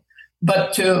trial,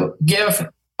 but to give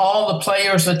all the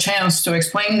players a chance to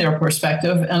explain their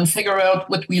perspective and figure out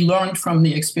what we learned from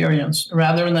the experience,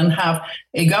 rather than have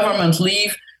a government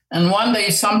leave and one day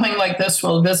something like this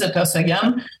will visit us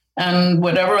again, and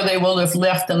whatever they will have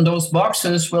left in those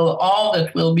boxes will all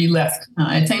that will be left.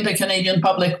 I think the Canadian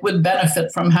public would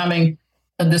benefit from having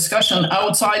a discussion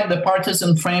outside the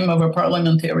partisan frame of a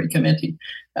parliamentary committee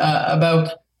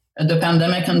about the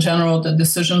pandemic in general, the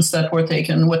decisions that were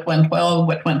taken, what went well,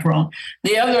 what went wrong.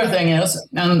 The other thing is,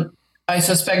 and I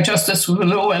suspect Justice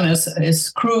Rouleau and his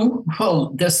crew will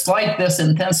dislike this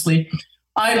intensely,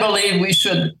 I believe we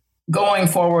should, going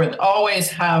forward, always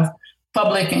have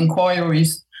public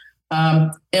inquiries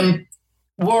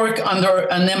work under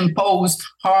an imposed,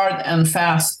 hard and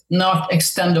fast, not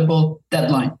extendable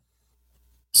deadline,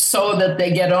 so that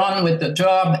they get on with the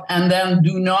job and then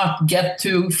do not get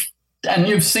to, and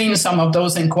you've seen some of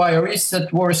those inquiries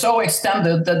that were so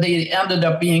extended that they ended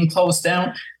up being closed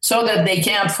down, so that they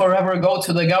can't forever go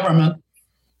to the government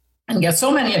and get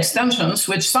so many extensions,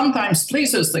 which sometimes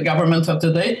pleases the government of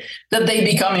today, that they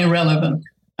become irrelevant.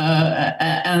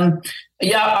 And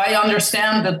yeah, I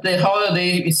understand that the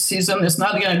holiday season is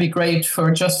not going to be great for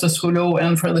Justice Rouleau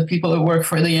and for the people who work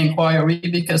for the inquiry,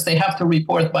 because they have to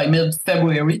report by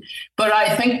mid-February. But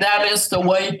I think that is the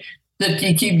way that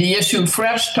you keep the issue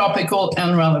fresh, topical,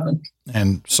 and relevant.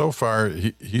 And so far,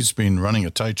 he's been running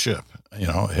a tight ship. You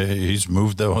know, he's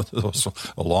moved those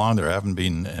along. There haven't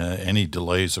been any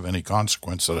delays of any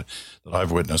consequence that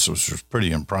I've witnessed, which was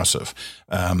pretty impressive.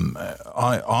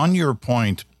 On your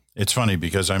point, it's funny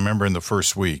because I remember in the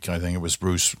first week, I think it was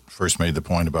Bruce first made the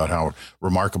point about how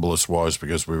remarkable this was,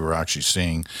 because we were actually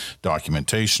seeing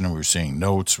documentation, and we were seeing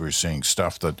notes, we were seeing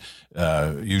stuff that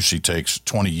usually takes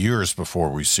 20 years before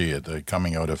we see it,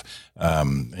 coming out of,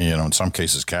 in some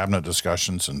cases, cabinet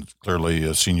discussions and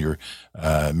clearly senior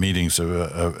meetings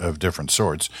of different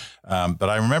sorts. But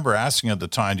I remember asking at the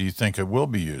time, do you think it will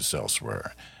be used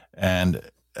elsewhere? And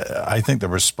I think the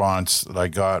response that I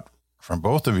got from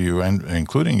both of you, and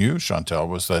including you, Chantal,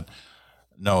 was that,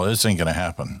 no, this ain't going to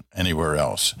happen anywhere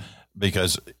else.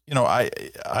 Because, I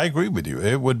agree with you.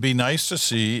 It would be nice to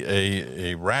see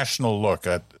a rational look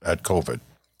at COVID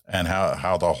and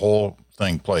how the whole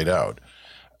thing played out.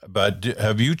 But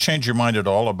have you changed your mind at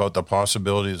all about the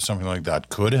possibility that something like that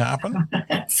could happen?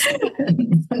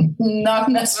 Not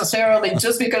necessarily,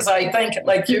 just because I think,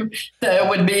 like you, that it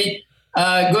would be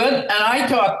good. And I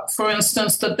thought, for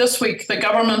instance, that this week the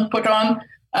government put on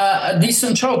a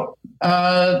decent show.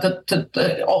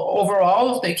 That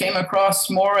overall, they came across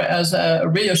more as a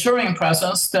reassuring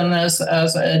presence than as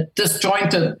a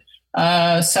disjointed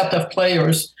set of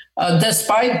players,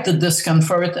 despite the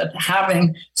discomfort at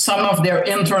having some of their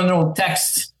internal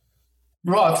texts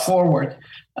brought forward.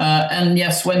 And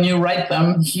yes, when you write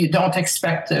them, you don't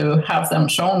expect to have them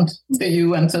shown to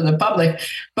you and to the public.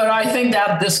 But I think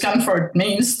that discomfort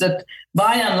means that,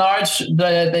 by and large,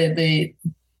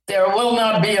 there will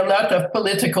not be a lot of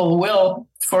political will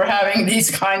for having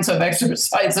these kinds of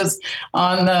exercises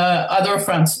on other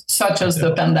fronts, such as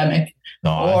the pandemic.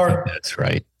 No, I think that's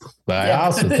right. But I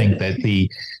also think that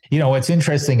what's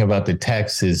interesting about the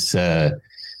text is,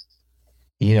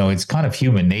 it's kind of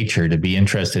human nature to be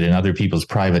interested in other people's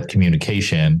private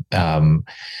communication.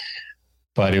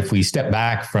 But if we step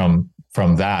back from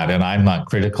that, and I'm not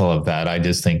critical of that, I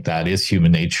just think that is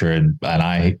human nature, and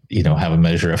I, have a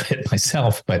measure of it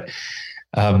myself. But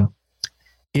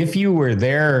if you were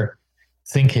there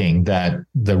thinking that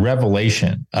the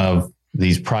revelation of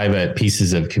these private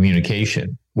pieces of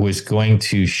communication was going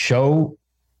to show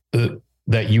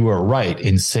that you are right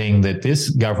in saying that this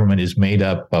government is made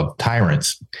up of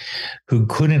tyrants who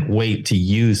couldn't wait to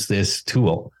use this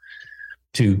tool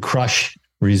to crush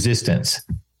resistance,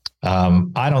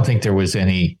 I don't think there was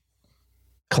any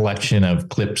collection of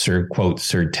clips or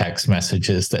quotes or text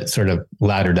messages that sort of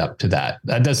laddered up to that.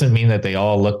 That doesn't mean that they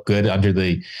all look good under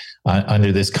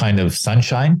this kind of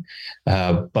sunshine,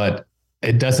 but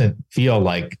it doesn't feel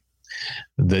like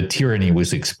the tyranny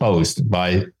was exposed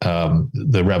by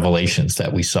the revelations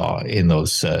that we saw in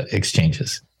those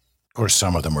exchanges. Of course,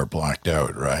 some of them were blacked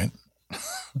out, right?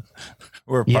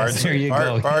 Parts of them and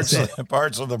are blacked out.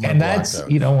 And that's,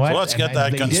 you know what? So let's get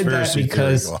that conspiracy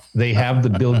because they have the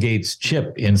Bill Gates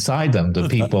chip inside them, the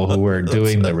people who were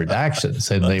doing the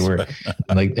redactions, and they were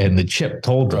and the chip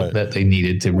told them that they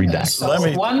needed to redact.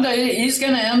 So one day he's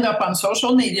going to end up on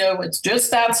social media with just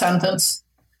that sentence.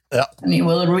 Yeah. And he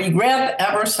will regret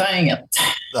ever saying it.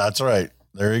 That's right.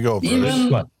 There you go,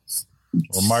 Bruce.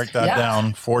 We'll mark that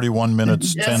down. 41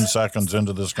 minutes, 10 seconds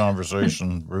into this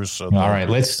conversation, Bruce. All right,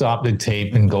 let's stop the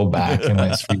tape and go back and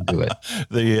let's redo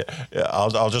it.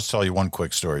 I'll just tell you one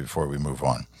quick story before we move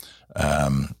on.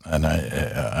 And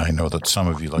I know that some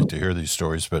of you like to hear these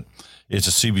stories, but it's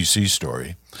a CBC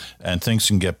story, and things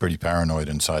can get pretty paranoid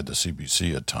inside the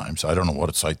CBC at times. I don't know what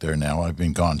it's like there now. I've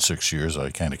been gone 6 years. I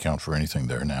can't account for anything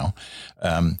there now.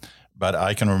 But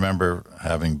I can remember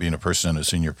having been a person in a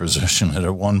senior position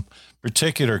at one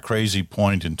particular crazy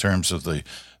point in terms of the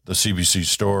CBC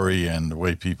story and the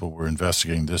way people were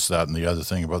investigating this, that, and the other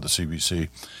thing about the CBC.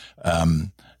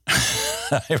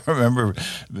 I remember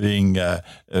being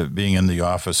in the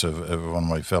office of one of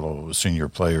my fellow senior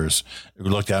players who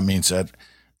looked at me and said,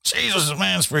 "Jesus,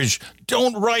 Mansbridge,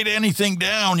 don't write anything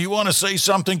down. You want to say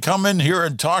something, come in here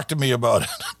and talk to me about it.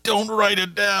 Don't write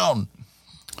it down."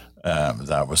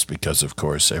 That was because, of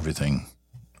course, everything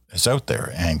is out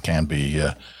there and can be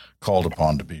called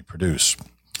upon to be produced.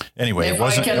 Anyway, it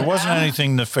wasn't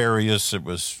anything nefarious. It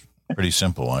was pretty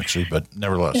simple, actually, but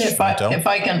nevertheless. If I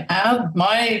can add,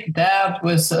 my dad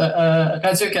was,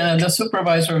 as you can, the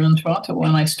supervisor in Toronto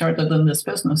when I started in this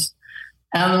business.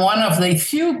 And one of the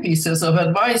few pieces of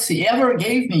advice he ever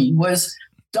gave me was,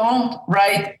 don't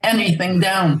write anything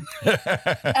down.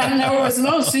 And there was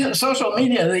no social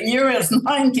media. The year is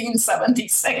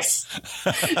 1976.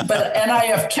 And I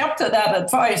have kept to that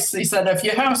advice. He said, if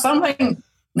you have something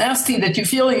nasty that you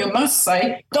feel you must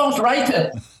say, don't write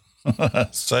it.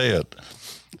 Say it.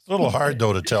 It's a little hard,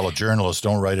 though, to tell a journalist,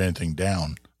 don't write anything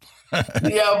down.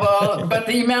 Yeah, well, but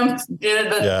he meant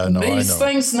these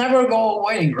things never go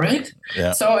away, right?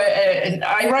 Yeah. So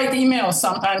I write emails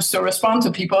sometimes to respond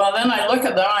to people, and then I look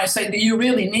at them and I say, do you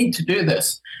really need to do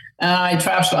this? And I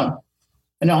trash them.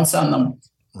 I don't send them.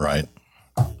 Right.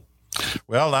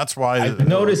 Well, that's why... I've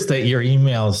noticed that your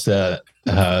emails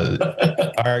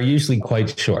are usually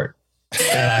quite short.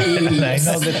 And I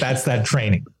know that's that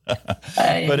training.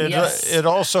 But it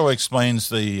also explains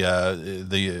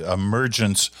the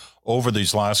emergence over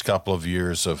these last couple of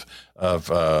years of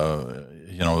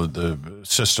the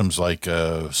systems like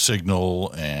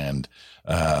Signal and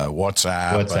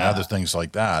WhatsApp and other things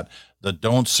like that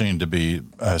don't seem to be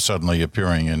suddenly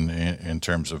appearing in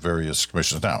terms of various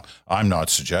commissions. Now, I'm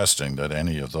not suggesting that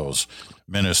any of those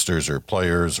ministers or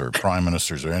players or prime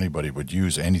ministers or anybody would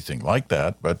use anything like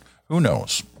that, but who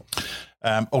knows?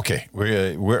 Okay,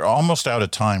 we're almost out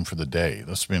of time for the day.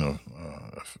 That's been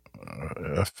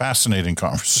a fascinating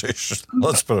conversation.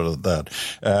 Let's put it at that.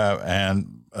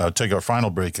 And take our final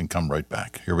break and come right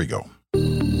back. Here we go.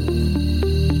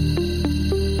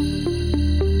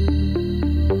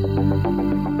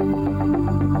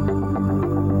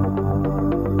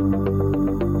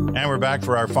 And we're back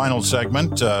for our final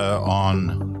segment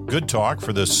on Good Talk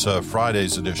for this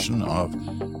Friday's edition of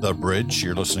The Bridge.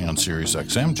 You're listening on Sirius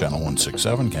XM, Channel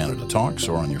 167, Canada Talks,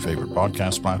 or on your favorite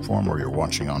podcast platform, or you're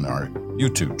watching on our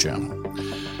YouTube channel.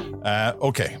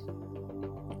 Okay.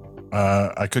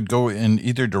 I could go in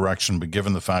either direction, but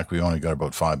given the fact we only got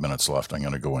about 5 minutes left, I'm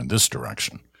going to go in this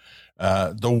direction.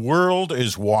 The world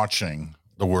is watching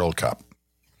the World Cup.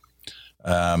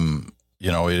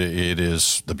 It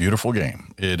is the beautiful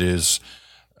game. It is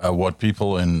what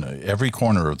people in every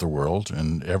corner of the world,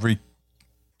 in every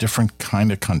different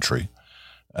kind of country,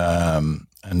 and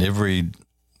every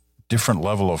different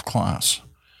level of class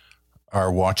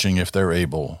are watching, if they're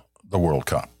able, the World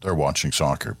Cup. They're watching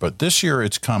soccer. But this year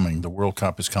it's coming. The World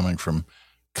Cup is coming from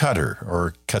Qatar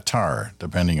or Qatar,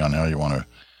 depending on how you want to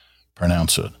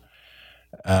pronounce it.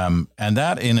 And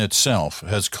that in itself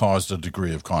has caused a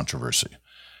degree of controversy.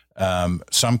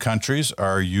 Some countries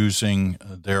are using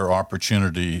their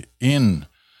opportunity in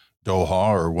Doha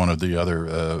or one of the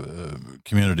other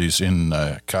communities in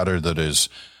Qatar that is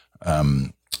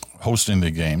hosting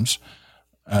the games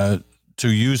to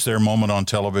use their moment on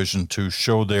television to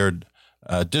show their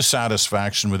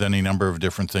dissatisfaction with any number of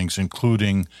different things,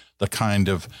 including the kind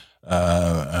of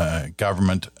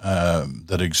government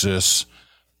that exists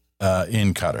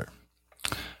in Qatar.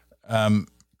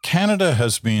 Canada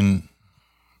has been,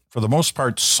 for the most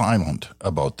part, silent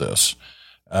about this,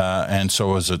 and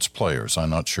so has its players.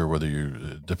 I'm not sure whether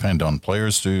you depend on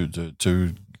players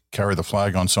to carry the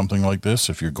flag on something like this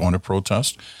if you're going to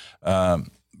protest,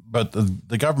 but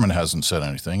the government hasn't said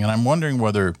anything, and I'm wondering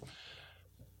whether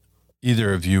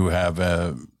either of you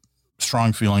have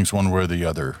strong feelings one way or the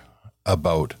other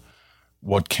about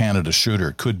what Canada should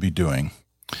or could be doing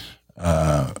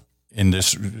in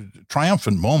this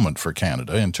triumphant moment for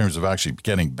Canada in terms of actually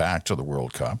getting back to the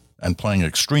World Cup and playing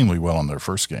extremely well in their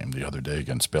first game the other day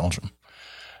against Belgium.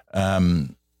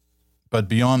 But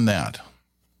beyond that,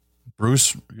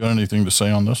 Bruce, you got anything to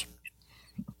say on this?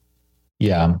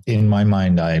 Yeah, in my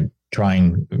mind, I'm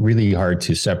trying really hard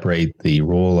to separate the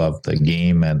role of the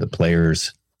game and the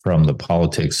players from the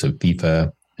politics of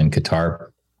FIFA and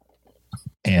Qatar.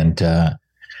 And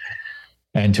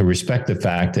to respect the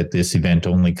fact that this event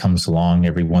only comes along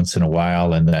every once in a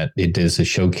while and that it is a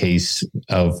showcase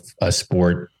of a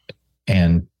sport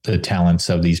and the talents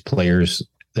of these players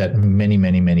that many,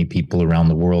 many, many people around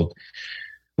the world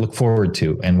look forward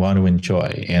to and want to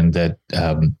enjoy, and that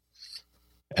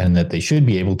they should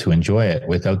be able to enjoy it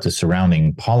without the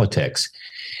surrounding politics,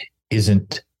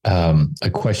 isn't a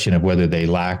question of whether they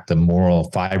lack the moral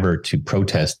fiber to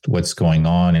protest what's going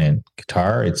on in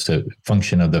Qatar. It's a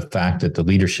function of the fact that the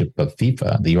leadership of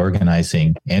FIFA, the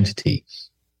organizing entity,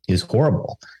 is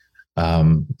horrible.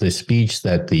 The speech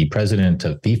that the president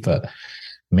of FIFA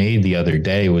made the other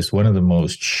day was one of the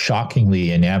most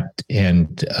shockingly inept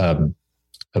and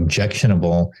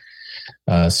objectionable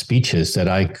speeches that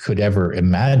I could ever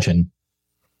imagine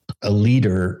a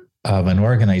leader of an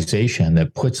organization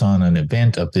that puts on an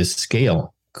event of this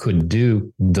scale could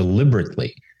do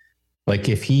deliberately. Like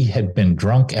if he had been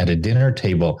drunk at a dinner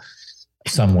table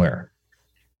somewhere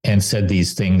and said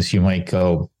these things, you might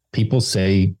go, people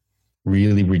say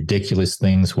really ridiculous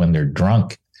things when they're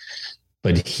drunk.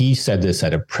 But he said this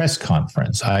at a press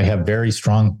conference. I have very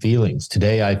strong feelings.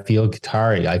 Today, I feel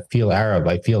Qatari. I feel Arab.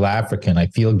 I feel African. I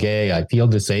feel gay. I feel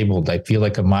disabled. I feel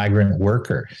like a migrant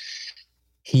worker.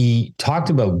 He talked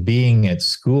about being at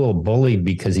school bullied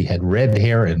because he had red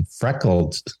hair and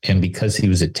freckles and because he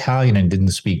was Italian and didn't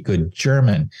speak good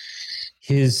German.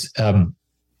 It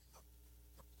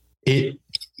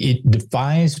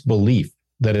defies belief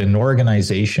that an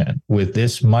organization with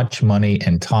this much money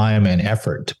and time and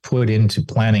effort to put into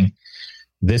planning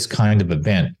this kind of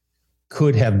event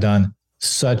could have done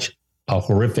such a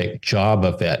horrific job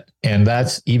of it. And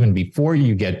that's even before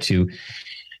you get to,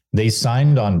 they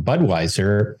signed on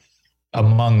Budweiser,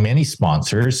 among many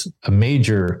sponsors, a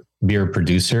major beer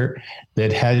producer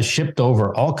that has shipped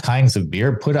over all kinds of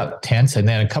beer, put up tents, and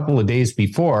then a couple of days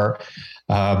before,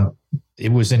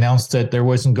 it was announced that there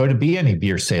wasn't going to be any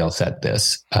beer sales at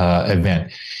this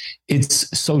event.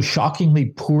 It's so shockingly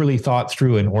poorly thought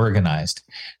through and organized.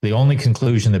 The only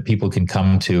conclusion that people can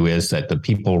come to is that the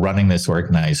people running this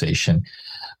organization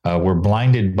were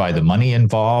blinded by the money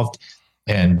involved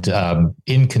and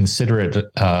inconsiderate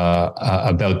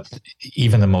about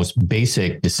even the most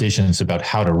basic decisions about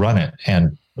how to run it,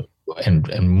 and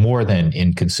more than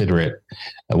inconsiderate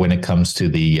when it comes to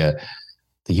the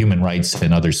human rights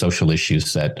and other social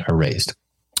issues that are raised.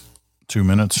 2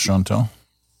 minutes, Chantal.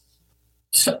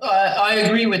 So I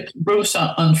agree with Bruce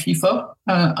on FIFA.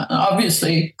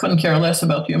 Obviously, couldn't care less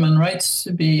about human rights,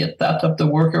 be it that of the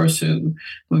workers who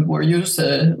were used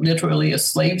literally as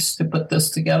slaves to put this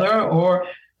together, or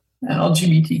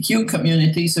LGBTQ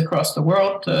communities across the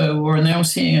world who are now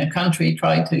seeing a country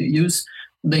try to use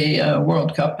the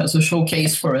World Cup as a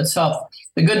showcase for itself.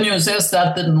 The good news is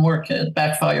that didn't work. It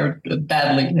backfired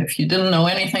badly. If you didn't know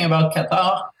anything about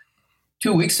Qatar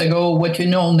 2 weeks ago, what you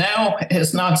know now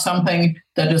is not something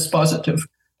that is positive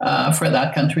for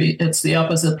that country. It's the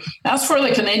opposite. As for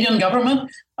the Canadian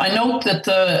government, I note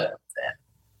that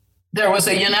there was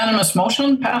a unanimous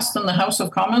motion passed in the House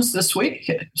of Commons this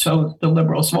week. So the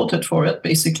Liberals voted for it,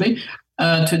 basically,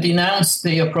 to denounce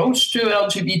the approach to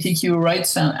LGBTQ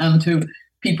rights and to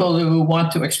people who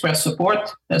want to express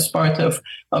support as part of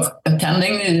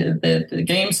attending the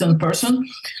games in person.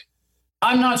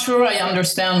 I'm not sure I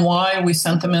understand why we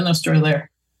sent a minister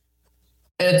there.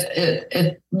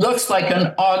 It looks like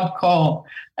an odd call,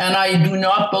 and I do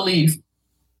not believe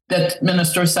that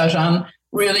Minister Sajjan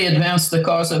really advanced the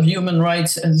cause of human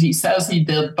rights as he says he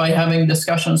did by having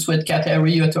discussions with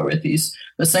Qatari authorities,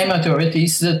 the same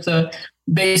authorities that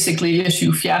basically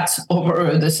issue fiats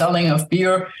over the selling of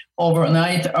beer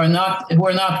overnight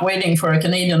we're not waiting for a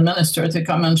Canadian minister to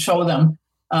come and show them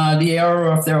the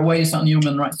error of their ways on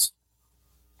human rights.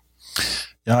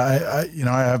 Yeah,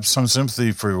 I have some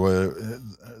sympathy for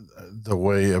the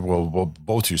way, well,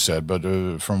 both you said, but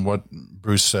from what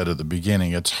Bruce said at the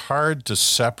beginning, it's hard to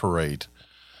separate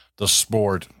the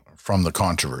sport from the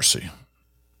controversy.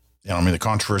 The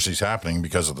controversy is happening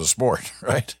because of the sport,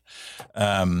 right?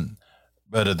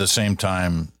 But at the same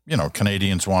time,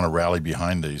 Canadians want to rally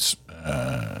behind these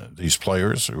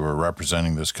players who are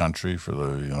representing this country for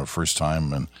the first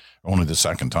time and only the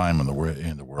second time in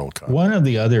the World Cup. One of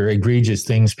the other egregious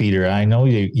things, Peter, I know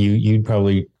you'd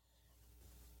probably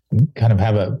kind of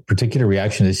have a particular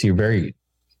reaction to this. You're a very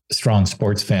strong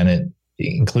sports fan,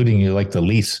 including you like the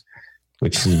Leafs,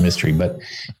 which is a mystery. But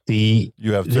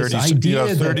you have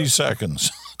 30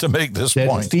 seconds to make this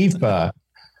point. FIFA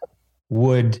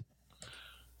would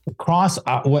cross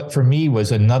what for me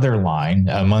was another line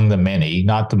among the many,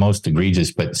 not the most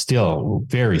egregious, but still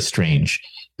very strange,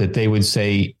 that they would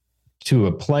say to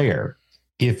a player,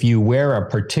 if you wear a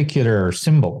particular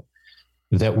symbol,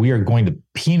 that we are going to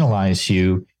penalize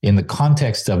you in the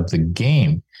context of the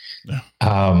game.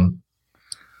 Yeah.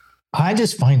 I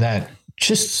just find that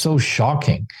just so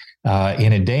shocking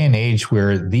in a day and age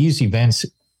where these events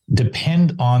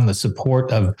depend on the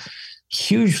support of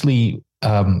hugely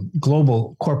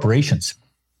global corporations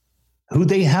who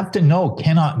they have to know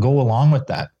cannot go along with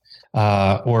that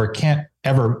or can't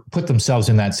ever put themselves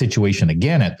in that situation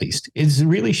again, at least. It's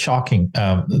really shocking,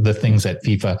 the things that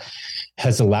FIFA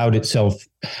has allowed itself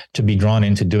to be drawn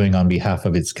into doing on behalf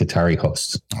of its Qatari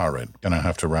hosts. All right. Going to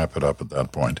have to wrap it up at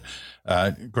that point.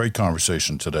 Great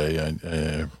conversation today.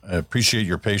 I appreciate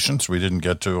your patience. We didn't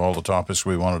get to all the topics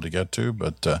we wanted to get to,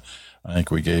 but I think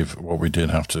we gave what we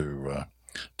did have to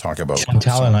talk about.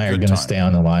 Chantal and I are going to stay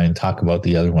on the line and talk about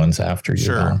the other ones after you.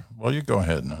 Sure. Well, you go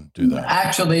ahead and do that.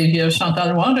 Actually,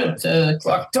 Chantal wanted the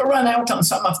clock to run out on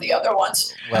some of the other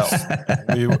ones. Well,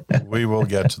 we will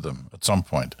get to them at some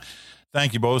point.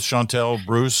 Thank you both, Chantal,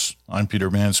 Bruce. I'm Peter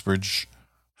Mansbridge.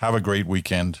 Have a great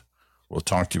weekend. We'll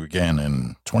talk to you again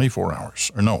in 24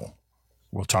 hours. Or no,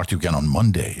 we'll talk to you again on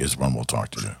Monday is when we'll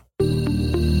talk to you.